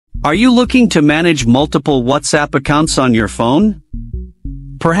Are you looking to manage multiple WhatsApp accounts on your phone?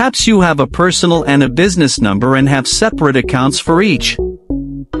 Perhaps you have a personal and a business number and have separate accounts for each.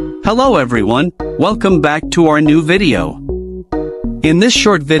 Hello everyone, welcome back to our new video. In this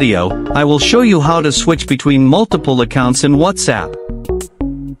short video, I will show you how to switch between multiple accounts in WhatsApp.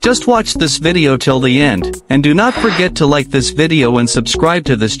 Just watch this video till the end, and do not forget to like this video and subscribe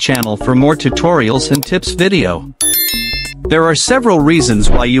to this channel for more tutorials and tips video. There are several reasons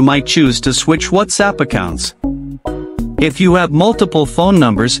why you might choose to switch WhatsApp accounts. If you have multiple phone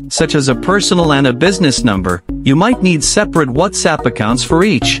numbers, such as a personal and a business number, you might need separate WhatsApp accounts for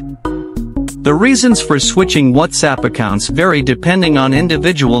each. The reasons for switching WhatsApp accounts vary depending on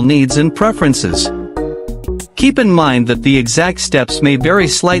individual needs and preferences. Keep in mind that the exact steps may vary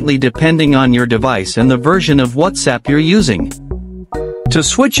slightly depending on your device and the version of WhatsApp you're using. To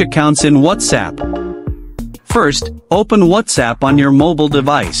switch accounts in WhatsApp. First, open WhatsApp on your mobile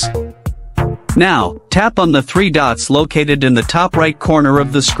device. Now, tap on the three dots located in the top right corner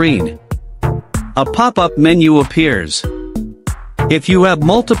of the screen. A pop-up menu appears. If you have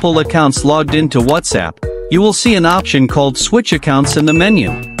multiple accounts logged into WhatsApp, you will see an option called Switch Accounts in the menu.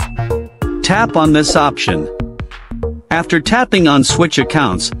 Tap on this option. After tapping on Switch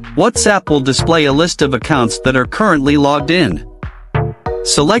Accounts, WhatsApp will display a list of accounts that are currently logged in.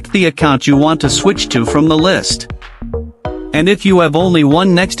 Select the account you want to switch to from the list. And if you have only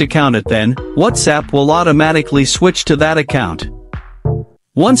one next account, then WhatsApp will automatically switch to that account.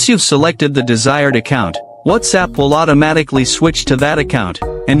 Once you've selected the desired account, WhatsApp will automatically switch to that account,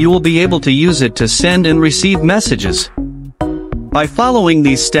 and you will be able to use it to send and receive messages. By following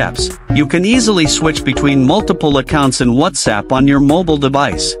these steps, you can easily switch between multiple accounts in WhatsApp on your mobile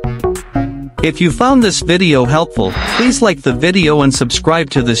device. If you found this video helpful, please like the video and subscribe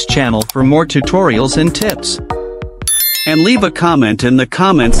to this channel for more tutorials and tips. And leave a comment in the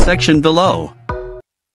comments section below.